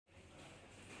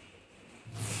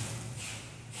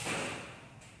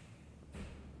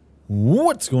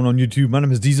What's going on YouTube? My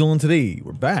name is Diesel and today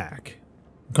we're back.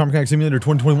 Car Mechanic Simulator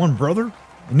 2021, brother.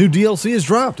 A new DLC is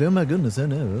dropped. Oh my goodness.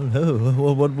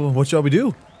 What shall we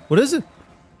do? What is it?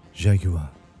 Jaguar.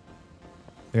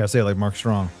 I gotta say it like Mark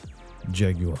Strong.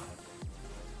 Jaguar.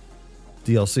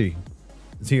 DLC.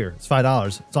 It's here. It's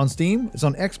 $5. It's on Steam. It's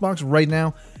on Xbox right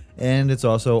now. And it's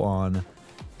also on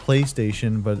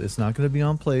PlayStation, but it's not going to be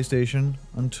on PlayStation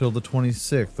until the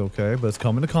 26th, okay? But it's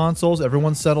coming to consoles.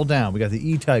 Everyone settle down. We got the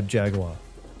E-Type Jaguar.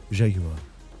 Jaguar.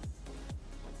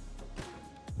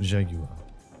 Jaguar.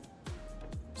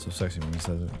 So sexy when he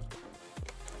says it.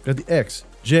 Got the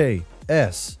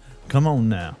XJS. Come on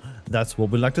now. That's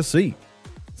what we like to see.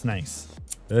 It's nice.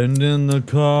 And in the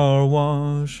car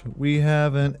wash, we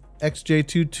have an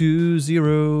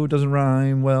XJ220. Doesn't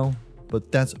rhyme well,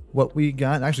 but that's what we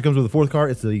got. It actually comes with a fourth car.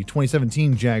 It's the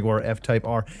 2017 Jaguar F-Type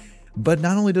R. But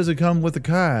not only does it come with the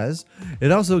cars,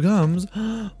 it also comes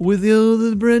with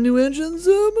the brand new engines.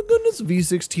 Oh my goodness.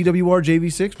 V6 TWR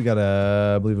JV6. We got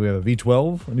I believe we have a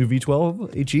V12, a new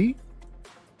V12 HE.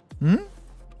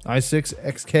 i6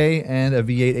 XK and a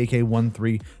V8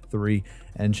 AK133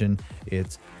 engine.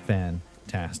 It's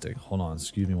fantastic. Hold on,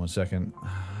 excuse me one second.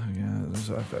 Yeah,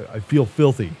 I feel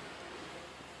filthy.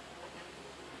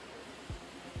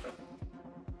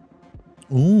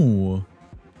 Ooh,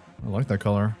 I like that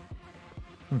color.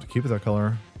 I have to keep it that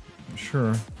color.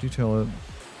 Sure, detail it.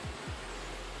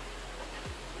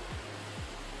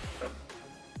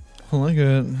 I like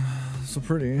it. So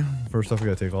pretty. First off, we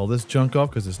gotta take all this junk off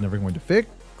because it's never going to fix.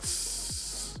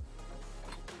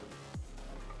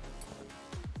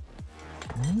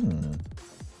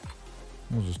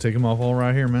 We'll just take them off all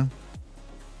right here, man.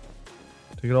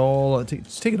 Take it all.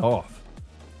 Just take it off.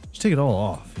 Just take it all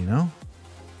off, you know.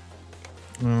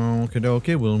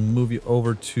 Okay, we'll move you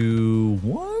over to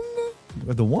one.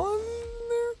 Got the one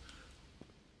there.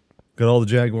 Got all the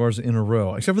Jaguars in a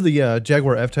row, except for the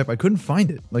Jaguar F-Type. I couldn't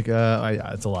find it. Like,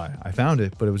 it's a lie. I found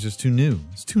it, but it was just too new.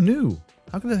 It's too new.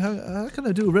 How can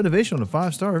I do a renovation on a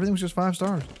 5-star? Everything was just 5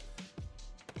 stars.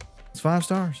 It's 5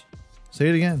 stars. Say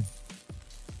it again.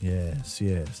 Yes,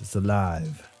 it's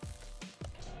alive.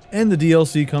 And the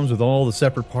DLC comes with all the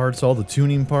separate parts, all the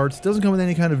tuning parts. It doesn't come with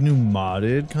any kind of new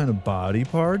modded kind of body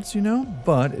parts, you know?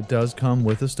 But it does come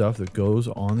with the stuff that goes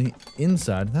on the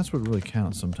inside. And that's what really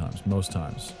counts sometimes. Most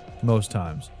times.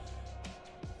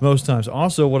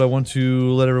 Also, what I want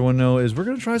to let everyone know is we're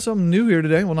going to try something new here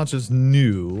today. Well, not just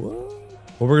new.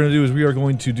 What we're going to do is we are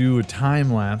going to do a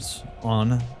time lapse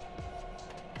on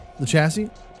the chassis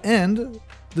and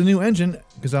the new engine.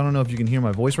 Because I don't know if you can hear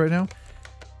my voice right now.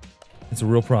 It's a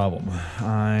real problem.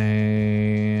 I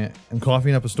am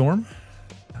coughing up a storm.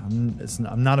 I'm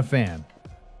not a fan.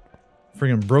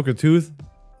 Freaking broke a tooth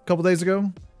a couple days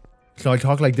ago. So I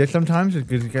talk like this sometimes.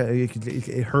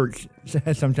 It hurts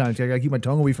sometimes. I gotta keep my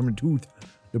tongue away from the tooth.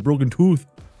 The broken tooth.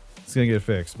 It's gonna get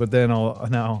fixed. But then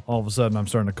now all of a sudden I'm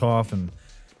starting to cough and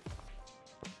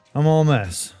I'm all a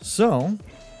mess. So,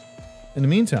 in the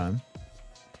meantime,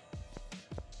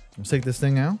 let's take this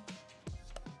thing out.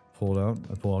 Pull it out.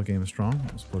 I pull out Game is Strong.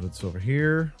 Let's put it over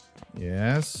here.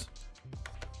 Yes.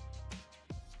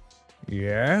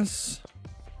 Yes.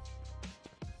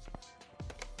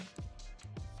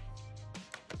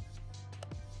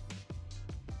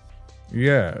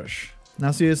 Yes.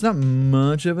 Now see, it's not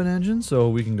much of an engine, so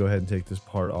we can go ahead and take this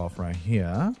part off right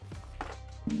here.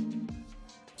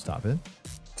 Stop it.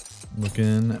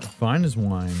 Looking fine as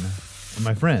wine.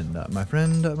 My friend.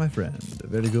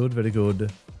 Very good, very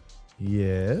good.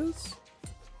 Yes.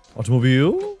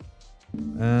 Automobile.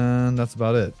 And that's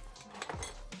about it.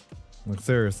 Like,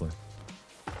 seriously.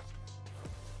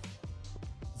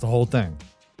 It's the whole thing.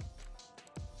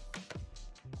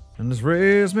 And just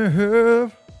raise me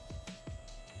up.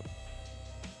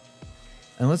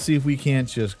 And let's see if we can't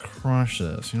just crush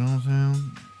this. You know what I'm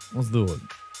saying? Let's do it.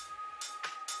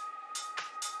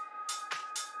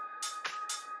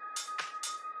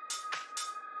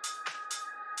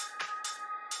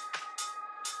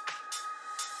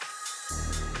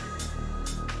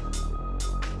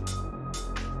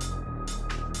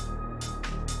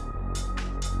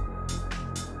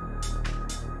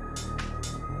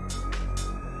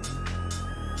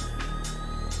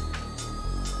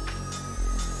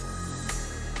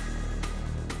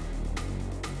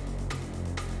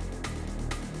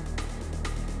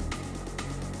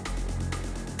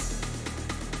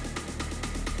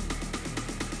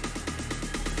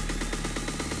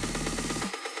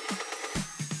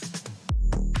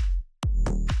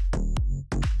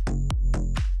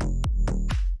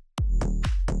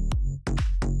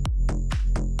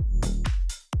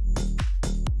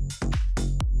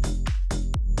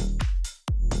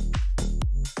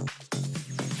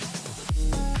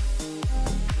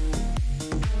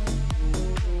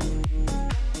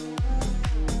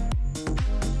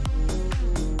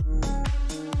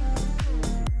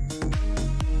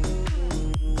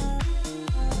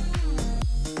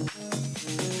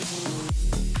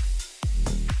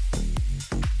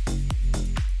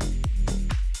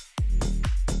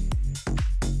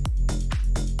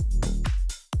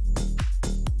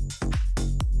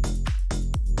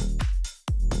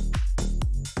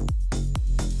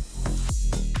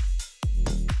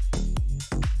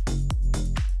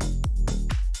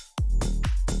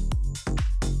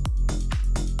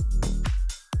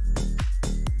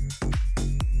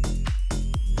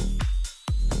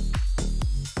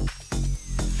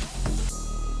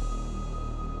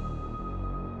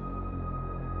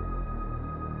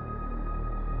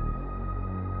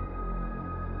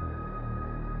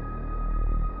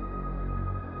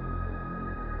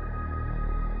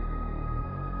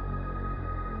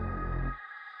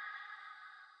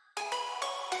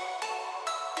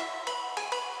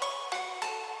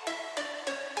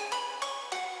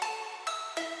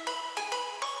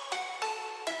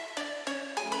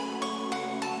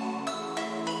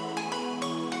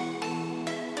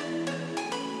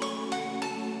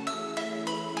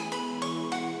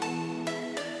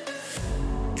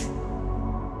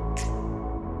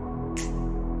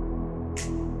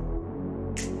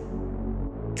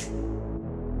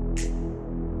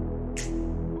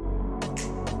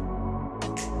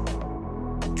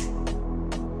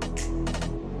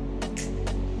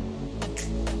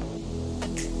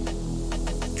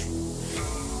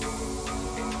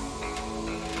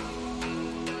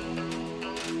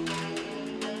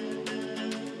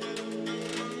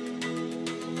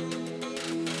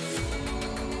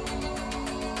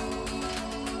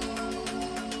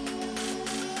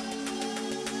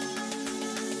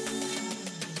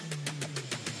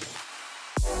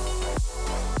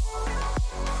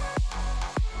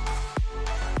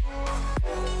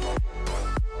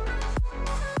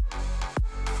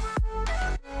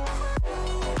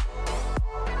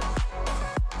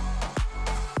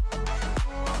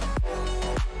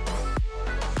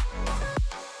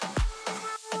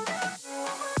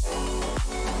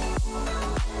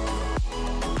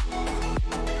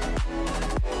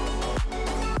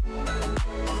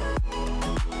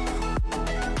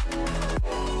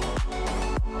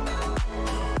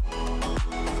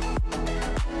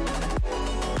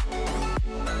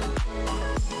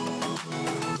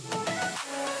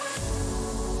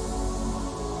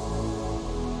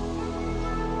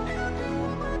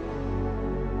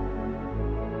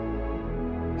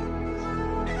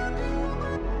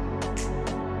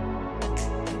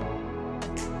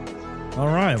 All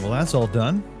right, well that's all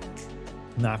done.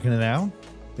 Knocking it out.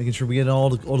 Making sure we get all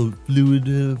the fluid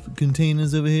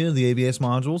containers over here, the ABS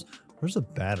modules. Where's the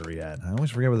battery at? I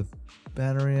always forget where the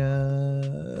battery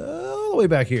all the way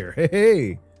back here. Hey,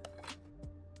 hey.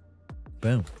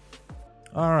 Boom.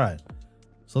 All right.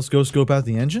 So let's go scope out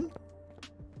the engine.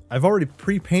 I've already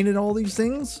pre-painted all these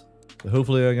things. So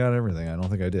hopefully I got everything. I don't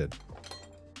think I did.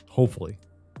 Hopefully.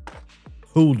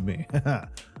 Hold me.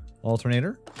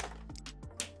 Alternator.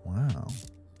 Wow.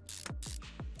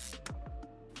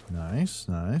 Nice,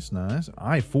 nice, nice.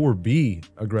 I4B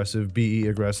aggressive, BE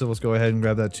aggressive. Let's go ahead and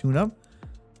grab that tune up.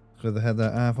 Could have had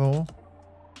that iPhone.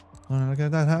 Look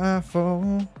at that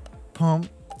iPhone pump.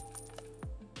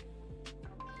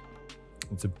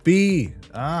 It's a B.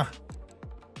 Ah.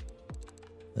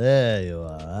 There you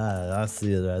are. I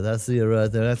see it right. I see it right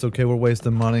there. That's okay. We're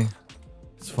wasting money.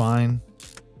 It's fine.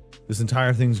 This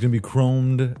entire thing's gonna be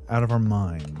chromed out of our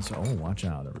minds. Oh, watch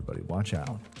out, everybody. Watch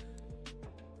out.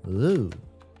 Ooh.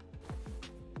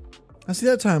 I see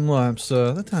that time lapse.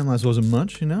 That time lapse wasn't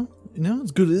much, you know. You know,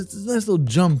 it's good. It's a nice little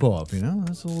jump off. You know,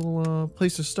 that's a little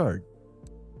place to start.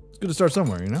 It's good to start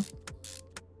somewhere, you know.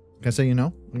 Can I say you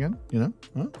know again? You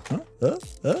know?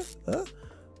 Let's go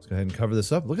ahead and cover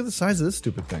this up. Look at the size of this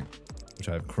stupid thing, which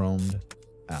I've chromed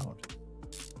out,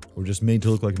 or just made to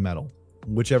look like metal.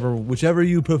 Whichever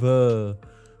you prefer.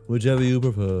 Whichever you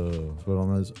prefer. Let's put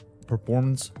on those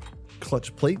performance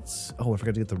clutch plates. Oh, I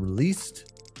forgot to get the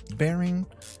released bearing.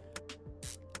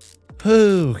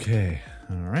 Okay.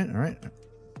 All right. All right.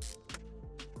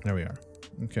 There we are.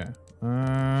 Okay.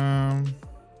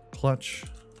 Clutch.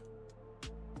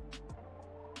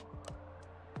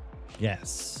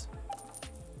 Yes.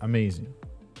 Amazing.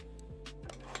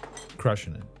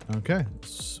 Crushing it. Okay.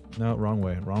 No, wrong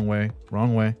way. Wrong way.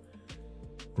 Wrong way.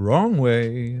 Wrong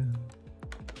way.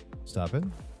 Stop it.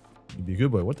 You'd be a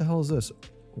good boy. What the hell is this?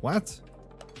 What?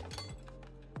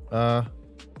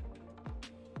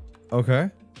 Okay.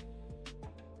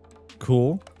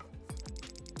 Cool.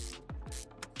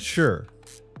 Sure.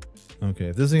 Okay,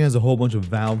 if this thing has a whole bunch of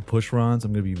valve push rods,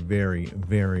 I'm going to be very,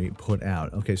 very put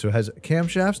out. Okay, so it has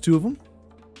camshafts, 2 of them.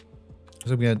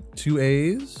 So we got 2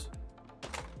 A's.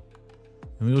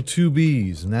 And we go 2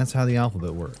 B's, and that's how the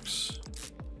alphabet works.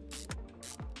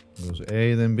 It goes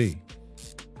A, then B.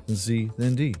 Then C,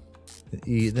 then D. Then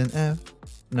E, then F.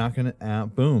 Knocking it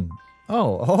out. Boom.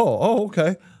 Oh,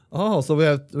 okay. Oh, so we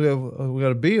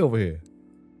got a B over here.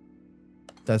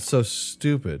 That's so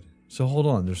stupid. So hold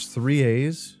on. There's 3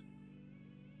 A's,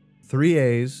 3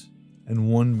 A's,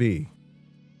 and 1 B.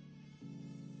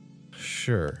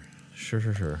 Sure. For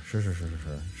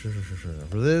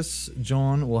this,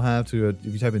 John will have to, if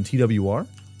you type in TWR,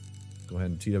 go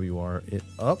ahead and TWR it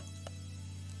up.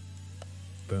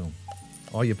 Boom.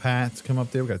 All your pats come up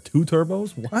there. We got 2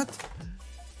 turbos. What?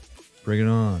 Bring it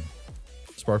on.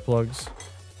 Spark plugs.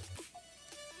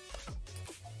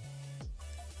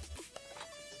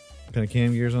 What kind of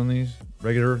cam gears on these?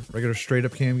 Regular straight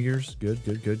up cam gears. Good.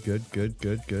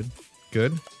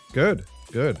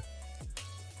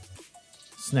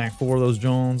 Snack 4 of those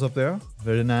Jones up there.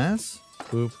 Very nice.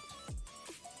 Boop.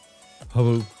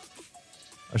 Haboop.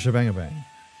 A shebang bang.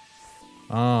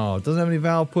 Oh, it doesn't have any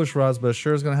valve push rods, but it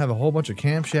sure is going to have a whole bunch of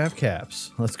camshaft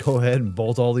caps. Let's go ahead and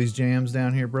bolt all these jams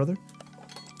down here, brother.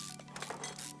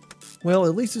 Well,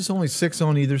 at least it's only 6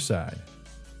 on either side.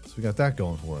 So we got that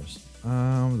going for us.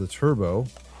 The turbo.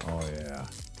 Oh, yeah.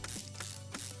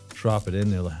 Drop it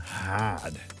in there.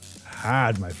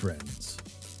 Hard, my friends.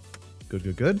 Good.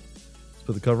 Let's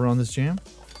put the cover on this jam.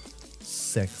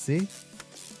 Sexy.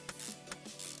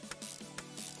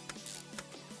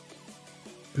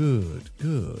 Good.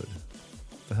 What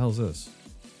the hell is this?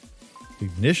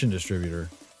 Ignition distributor.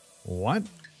 What?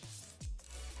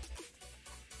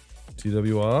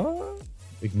 TWR?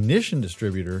 Ignition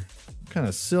distributor? What kind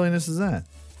of silliness is that?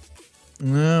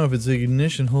 No, if it's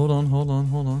ignition, hold on.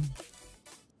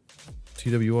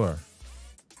 TWR.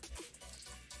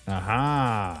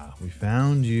 Aha! We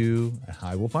found you.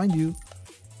 I will find you.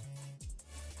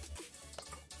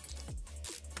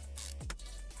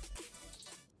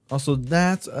 Also,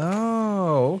 that's...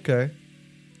 Oh, okay.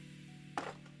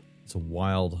 It's a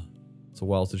wild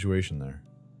situation there.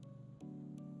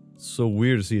 It's so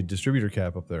weird to see a distributor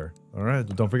cap up there. All right,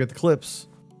 don't forget the clips.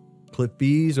 Clip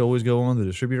B's always go on the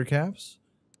distributor caps.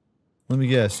 Let me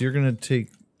guess, you're gonna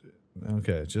take...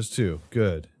 Okay, just 2.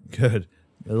 Good. It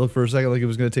looked for a second like it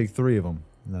was gonna take 3 of them.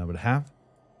 And I would have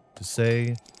to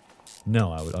say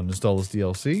no. I would uninstall this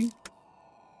DLC.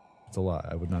 It's a lie.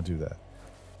 I would not do that.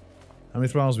 How many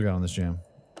throttles we got on this jam?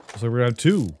 So we're at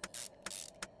 2.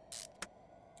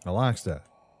 I like that.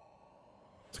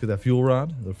 Let's get that fuel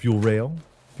rod, the fuel rail,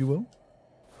 if you will.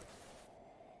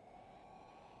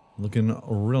 Looking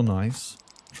real nice.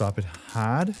 Drop it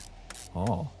hard.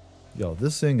 Oh, yo,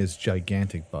 this thing is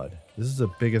gigantic, bud. This is the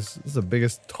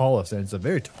biggest, tallest, and it's a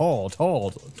very tall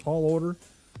order.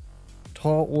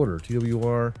 Tall order.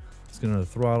 TWR. Let's get another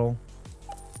throttle.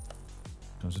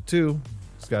 Comes with 2.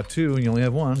 It's got 2, and you only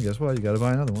have 1. Guess what? You got to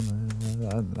buy another one.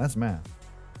 That's math.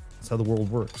 That's how the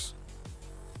world works.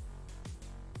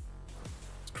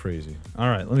 It's crazy. All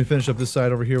right, let me finish up this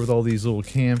side over here with all these little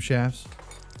camshafts.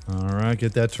 All right,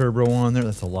 get that turbo on there.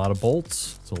 That's a lot of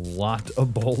bolts. It's a lot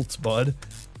of bolts, bud.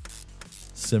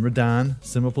 Simmer down.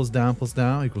 Simmer plus down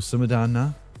equals simmer down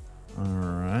now. All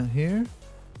right, here.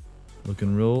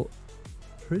 Looking real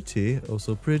pretty. Oh,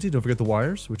 so pretty. Don't forget the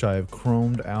wires, which I have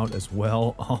chromed out as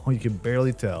well. Oh, you can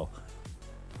barely tell.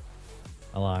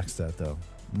 I likes that, though.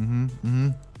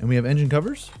 And we have engine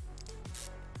covers.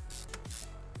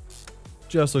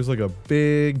 Just looks like a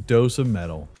big dose of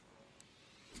metal.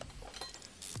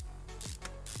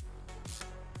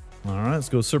 Alright, let's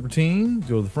go serpentine.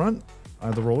 Go to the front.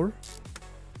 Add the roller.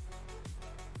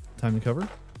 Time to cover.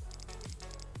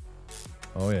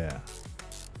 Oh yeah.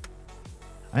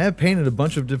 I have painted a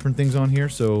bunch of different things on here,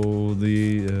 so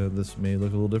this may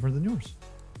look a little different than yours.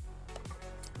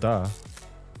 Duh.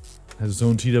 Has its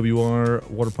own TWR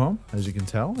water pump, as you can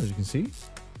tell, as you can see.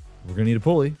 We're gonna need a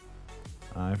pulley.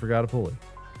 I forgot a pulley.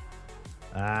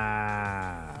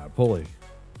 Pulley.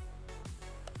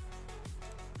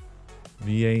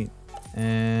 V8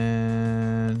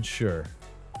 and sure.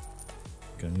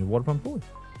 Gonna need a water pump pulley.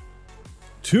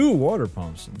 2 water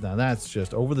pumps. Now that's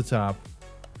just over the top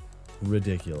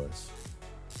ridiculous.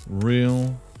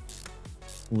 Really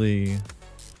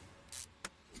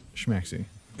schmaxy.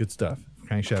 Good stuff.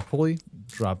 Crankshaft pulley.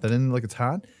 Drop that in like it's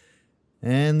hot.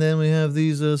 And then we have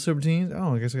these serpentines.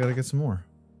 Oh, I guess I gotta get some more.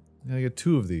 I gotta get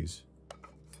 2 of these.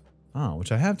 Oh,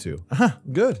 which I have to. Aha,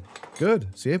 good, good.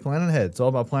 See, planning ahead. It's all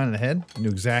about planning ahead. I knew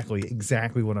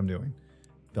exactly what I'm doing.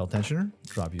 Belt tensioner,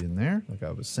 drop you in there, like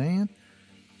I was saying.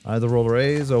 Idler roller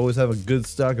A's, always have a good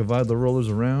stock of idler rollers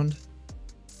around.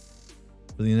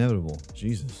 For the inevitable.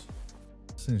 Jesus.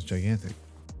 This thing is gigantic.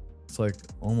 It's like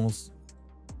almost,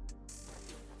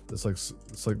 it's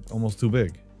like almost too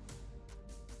big.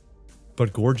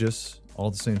 But gorgeous all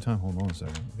at the same time. Hold on a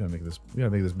second. We gotta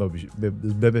make this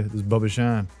bubby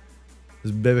shine.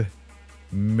 This baby.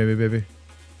 Maybe.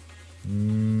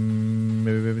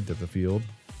 Depth of field.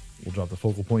 We'll drop the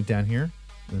focal point down here.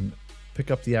 Then pick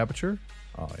up the aperture.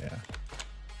 Oh, yeah.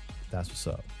 That's what's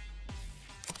up.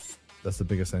 That's the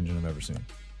biggest engine I've ever seen.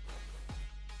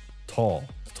 Tall.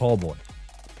 Tall boy.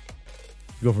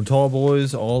 You go from tall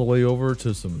boys all the way over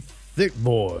to some thick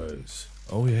boys.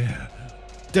 Oh, yeah.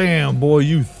 Damn, boy,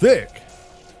 you thick.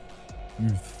 You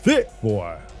thick,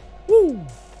 boy. Woo.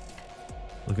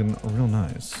 Looking real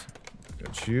nice.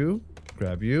 Got you.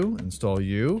 Grab you. Install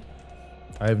you.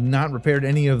 I have not repaired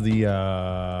any of the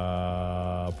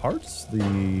parts.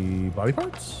 The body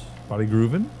parts. Body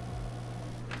grooving.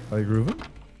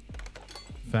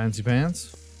 Fancy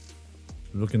pants.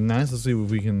 Looking nice. Let's see if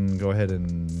we can go ahead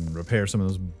and repair some of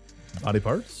those body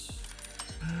parts.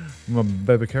 My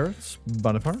baby carrots.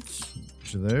 Body parts.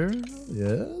 There.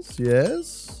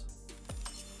 Yes.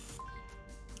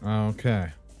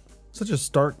 Okay. Such a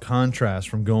stark contrast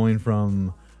from going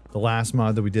from the last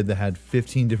mod that we did that had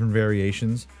 15 different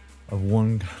variations of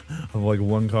one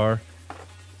car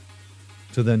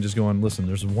to then just going, listen,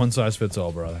 there's one size fits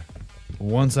all, brother.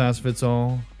 One size fits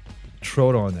all. Throw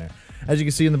it on there. As you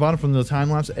can see in the bottom from the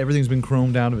time lapse, everything's been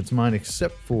chromed out of its mind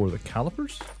except for the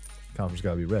calipers. Calipers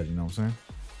gotta be red, you know what I'm saying?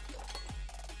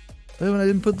 But when I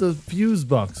didn't put the fuse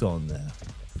box on there.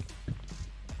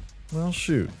 Well,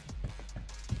 shoot.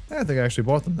 I think I actually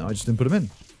bought them though. I just didn't put them in.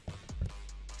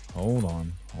 Hold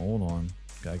on.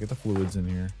 Gotta get the fluids in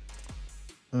here.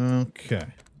 Okay.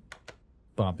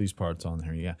 Bop these parts on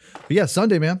there, yeah. But yeah,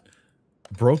 Sunday, man.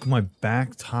 Broke my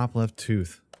back top left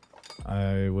tooth.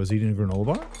 I was eating a granola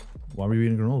bar. Why were you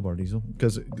eating a granola bar, Diesel?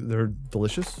 Because they're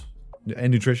delicious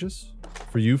and nutritious.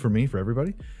 For you, for me, for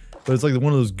everybody. But it's like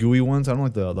one of those gooey ones. I don't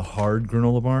like the hard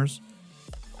granola bars.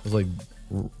 It's like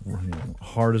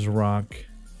hard as a rock.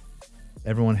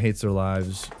 Everyone hates their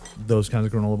lives. Those kinds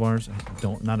of granola bars.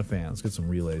 Not a fan. Let's get some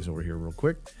relays over here real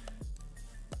quick.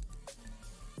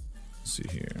 Let's see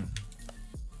here.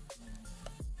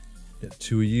 Get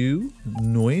 2 of you.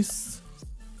 Nice.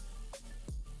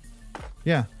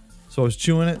 Yeah. So I was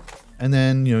chewing it, and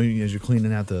then, you know, as you're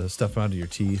cleaning out the stuff out of your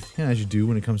teeth, as you do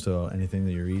when it comes to anything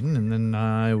that you're eating, and then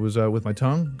I was with my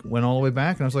tongue, went all the way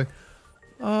back, and I was like,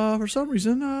 for some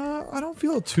reason, I don't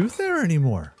feel a tooth there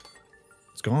anymore.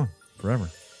 It's gone. Forever.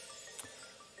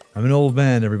 I'm an old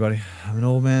man, everybody. I'm an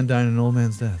old man dying an old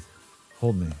man's death.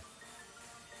 Hold me.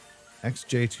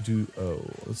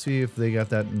 XJ220. Let's see if they got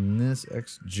that in this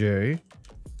XJ.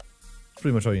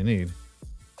 Pretty much all you need.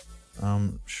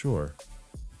 Sure.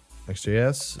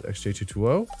 XJS,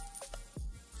 XJ220.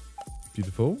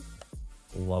 Beautiful.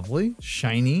 Lovely.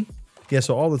 Shiny. Yeah,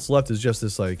 so all that's left is just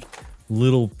this, like,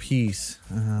 little piece.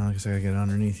 I guess I gotta get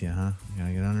underneath you, huh? I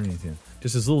gotta get underneath you.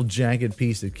 Just this little jagged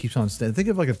piece that keeps on standing. Think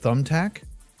of like a thumbtack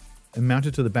and mount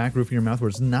it to the back roof of your mouth where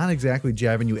it's not exactly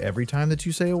jabbing you every time that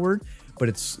you say a word, but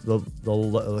it's like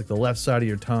the left side of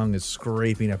your tongue is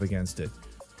scraping up against it.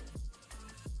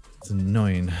 It's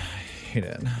annoying. I hate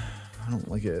it. I don't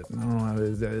like it. I don't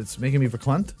know. It's making me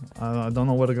verklempt. I don't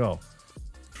know where to go.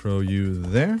 Throw you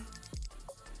there.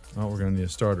 Oh, we're gonna need a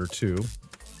starter too.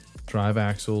 Drive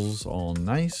axles, all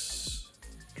nice.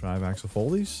 Drive axle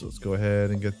foldies. Let's go ahead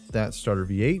and get that starter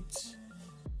V8.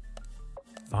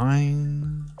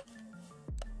 Fine.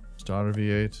 Starter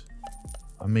V8.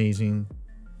 Amazing.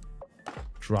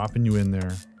 Dropping you in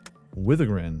there with a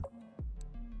grin.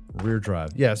 Rear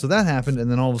drive. Yeah, so that happened,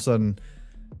 and then all of a sudden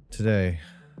today,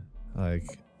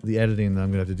 like, the editing that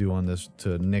I'm gonna have to do on this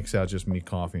to nix out just me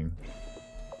coughing.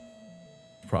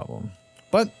 Problem.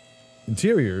 But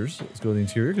interiors, let's go to the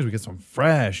interior because we get some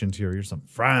fresh interior,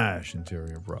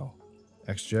 bro.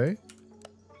 XJ,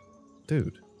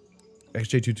 dude,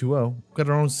 XJ220, got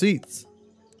our own seats.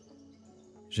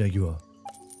 Jaguar,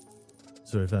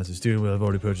 sorry, fancy steering wheel. I've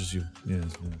already purchased you.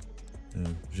 Yes,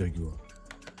 Jaguar,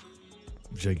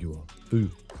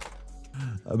 boo.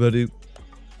 How about you?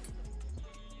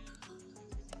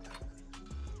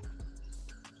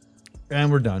 And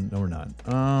we're done. No, we're not.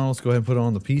 Let's go ahead and put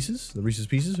on the pieces, the Reese's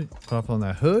Pieces. Pop on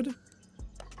that hood.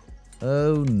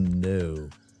 Oh no.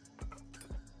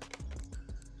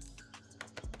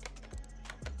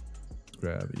 Let's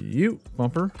grab you,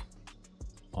 bumper.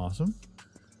 Awesome.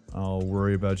 I'll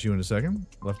worry about you in a second.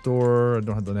 Left door, I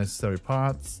don't have the necessary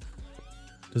parts.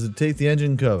 Does it take the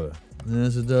engine cover?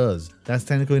 Yes, it does. That's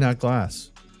technically not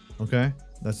glass. Okay?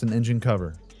 That's an engine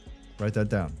cover. Write that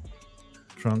down.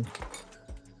 Trunk.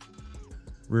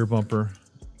 Rear bumper,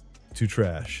 to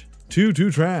trash. To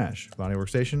trash. Body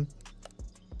workstation.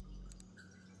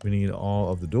 We need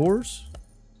all of the doors,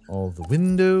 all of the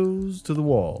windows to the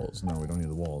walls. No, we don't need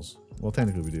the walls. Well,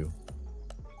 technically we do.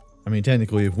 I mean,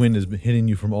 technically, if wind is hitting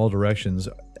you from all directions,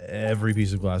 every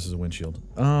piece of glass is a windshield.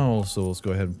 Oh, so let's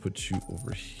go ahead and put you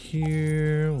over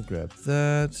here. We'll grab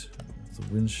that.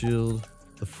 The windshield.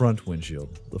 The front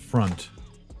windshield. The front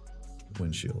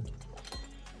windshield.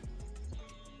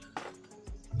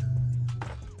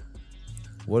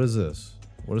 What is this?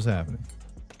 What is happening?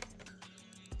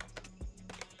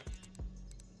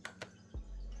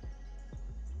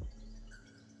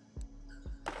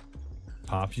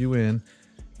 Pop you in.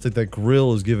 It's like that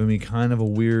grill is giving me kind of a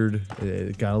weird...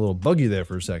 It got a little buggy there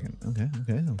for a second. Okay.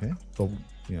 But,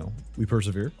 you know, we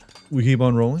persevere. We keep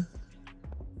on rolling.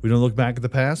 We don't look back at the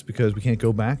past because we can't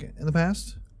go back in the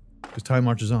past. Because time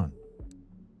marches on.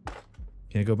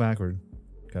 Can't go backward.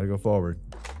 Gotta go forward.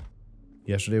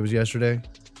 Yesterday was yesterday.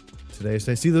 Today is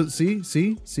today.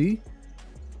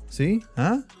 See?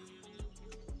 Huh?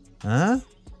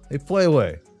 Hey, play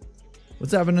away.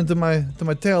 What's happening to my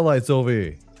taillights over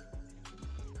here?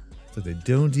 It's like they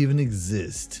don't even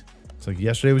exist. It's like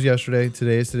yesterday was yesterday,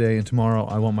 today is today, and tomorrow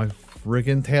I want my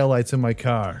freaking taillights in my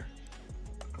car.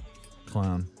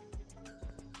 Clown.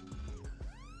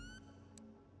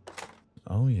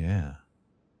 Oh yeah.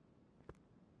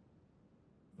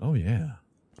 Oh yeah.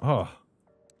 Oh.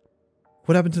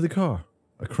 What happened to the car?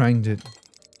 I cranked it.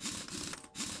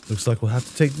 Looks like we'll have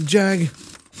to take the Jag.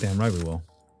 Damn right we will.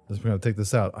 We're gonna take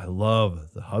this out. I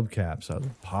love the hubcaps. I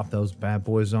pop those bad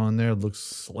boys on there. It looks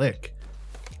slick.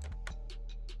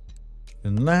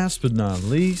 And last but not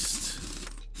least,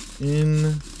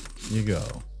 in you go.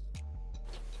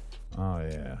 Oh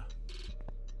yeah.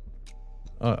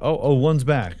 Oh, one's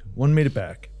back. One made it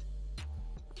back.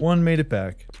 One made it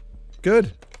back.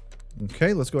 Good.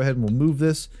 Okay, let's go ahead and we'll move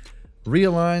this,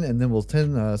 realign, and then we'll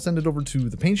send it over to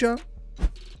the paint shop.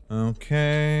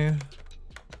 Okay.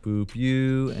 Boop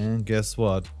you, and guess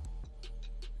what?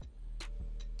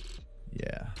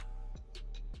 Yeah.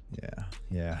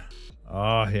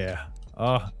 Oh yeah.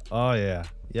 Oh yeah.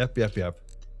 Yep.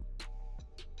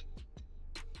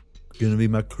 Gonna be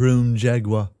my chrome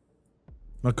Jaguar.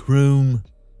 My chrome.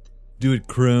 Do it,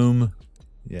 chrome.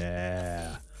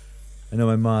 Yeah. I know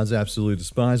my mods absolutely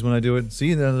despise when I do it.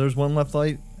 See, there's one left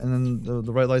light, and then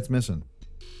the right light's missing.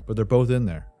 But they're both in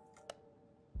there.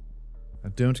 I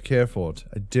don't care for it.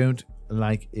 I don't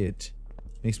like it.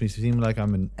 Makes me seem like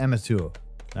I'm an amateur.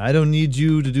 I don't need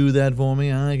you to do that for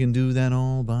me. I can do that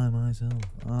all by myself.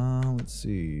 Let's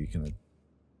see. Can I...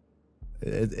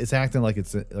 It's acting like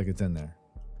it's in there.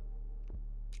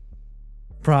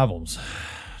 Problems,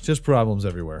 just problems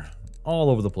everywhere, all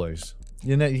over the place.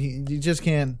 You know, you just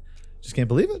can't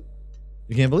believe it.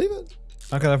 You can't believe it.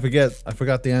 How could I forget? I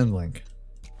forgot the end link.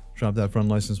 Drop that front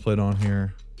license plate on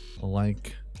here.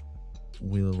 Like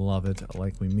we love it.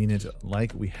 Like we mean it.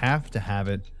 Like we have to have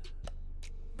it.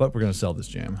 But we're gonna sell this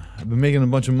jam. I've been making a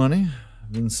bunch of money.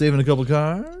 I've been saving a couple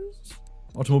cars,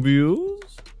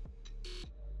 automobiles.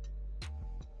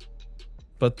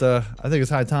 But I think it's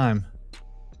high time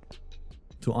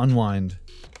to unwind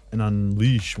and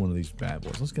unleash one of these bad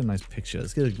boys. Let's get a nice picture.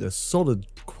 Let's get a solid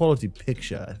quality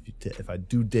picture, if I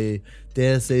do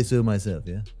dare say so myself,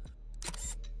 yeah?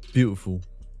 Beautiful.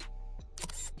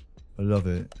 I love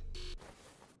it.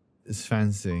 It's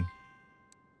fancy.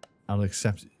 I'll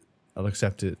accept it. I'll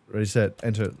accept it. Ready, set,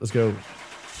 enter. Let's go.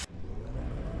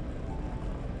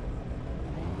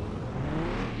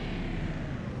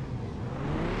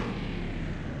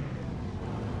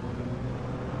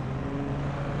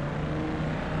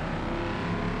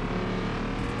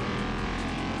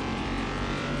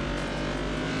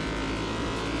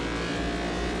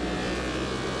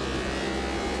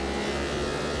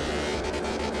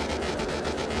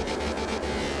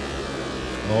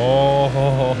 Oh,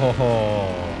 ho, ho,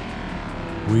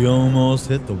 ho. We almost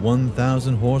hit the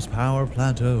 1,000 horsepower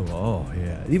plateau. Oh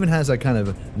yeah, it even has that kind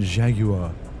of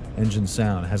Jaguar engine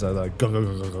sound. It has a like,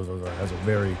 has a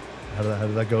very, how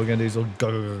did that go again, Diesel? You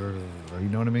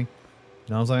know what I mean?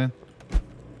 You know what I'm saying?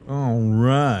 All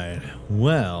right.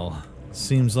 Well,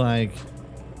 seems like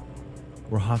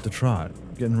we're hot to trot,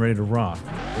 getting ready to rock.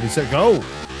 Ready, set, go!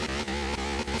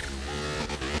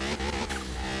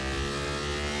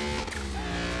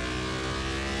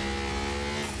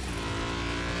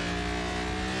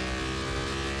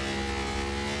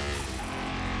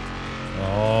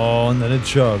 Oh, and then it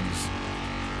chugs.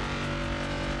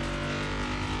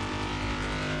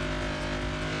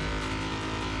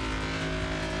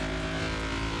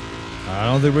 I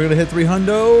don't think we're gonna hit 300.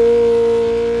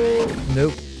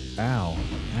 Nope. Ow.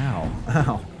 Ow.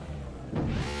 Ow.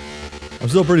 I'm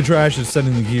still pretty trash at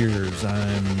setting the gears.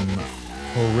 I'm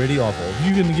pretty awful. If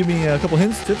you can give me a couple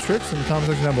hints, tips, tricks in the comment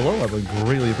section down below, I would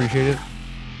greatly appreciate it.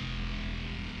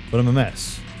 But I'm a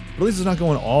mess. But at least it's not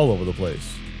going all over the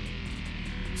place.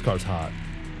 This car's hot.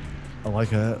 I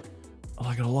like it. I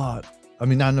like it a lot. I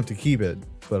mean, not enough to keep it,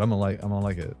 but I'm gonna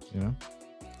like it. You know,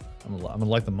 I'm gonna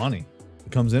like the money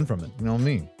that comes in from it. You know what I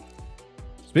mean?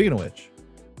 Speaking of which,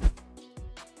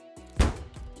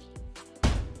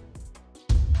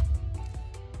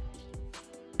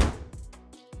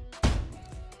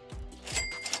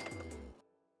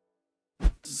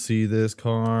 see this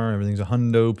car. Everything's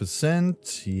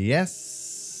 100%. Yes.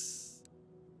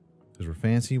 Because we're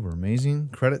fancy, we're amazing.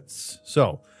 Credits.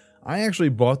 So, I actually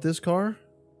bought this car.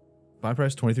 Buy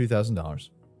price $23,000.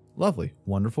 Lovely,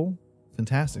 wonderful,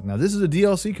 fantastic. Now this is a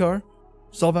DLC car.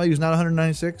 Sell value is not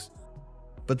 196,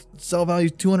 but sell value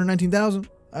is 219,000.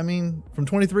 I mean, from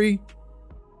 23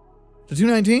 to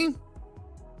 219.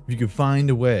 If you could find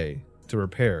a way to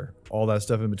repair all that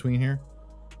stuff in between here,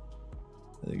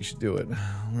 I think you should do it.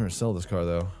 I'm gonna sell this car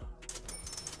though.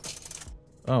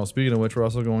 Oh, speaking of which, we're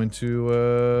also going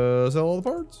to sell all the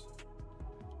parts.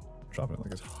 Dropping it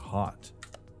like it's hot.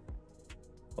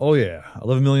 Oh yeah,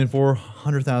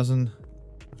 11,400,000,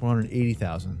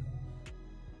 480,000.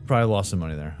 Probably lost some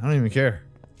money there. I don't even care.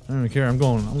 I don't even care. I'm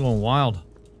going wild.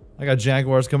 I got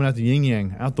Jaguars coming out the yin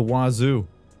yang, out the wazoo.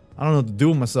 I don't know what to do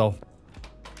with myself.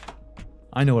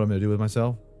 I know what I'm gonna do with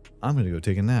myself. I'm gonna go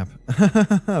take a nap.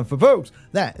 For folks,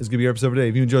 that is gonna be our episode for today.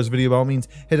 If you enjoyed this video, by all means,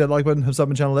 hit that like button, help sub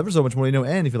my channel ever so much more, you know.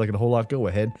 And if you like it a whole lot, go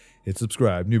ahead, hit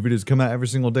subscribe. New videos come out every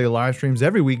single day, live streams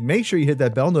every week. Make sure you hit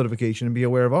that bell notification and be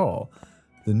aware of all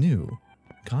the new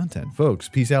content, folks.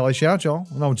 Peace out, I shout y'all,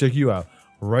 and I'll check you out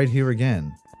right here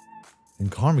again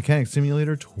in Car Mechanic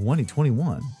Simulator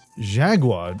 2021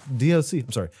 Jaguar DLC.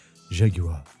 I'm sorry,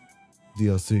 Jaguar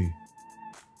DLC.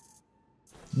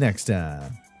 Next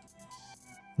time.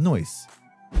 Nice.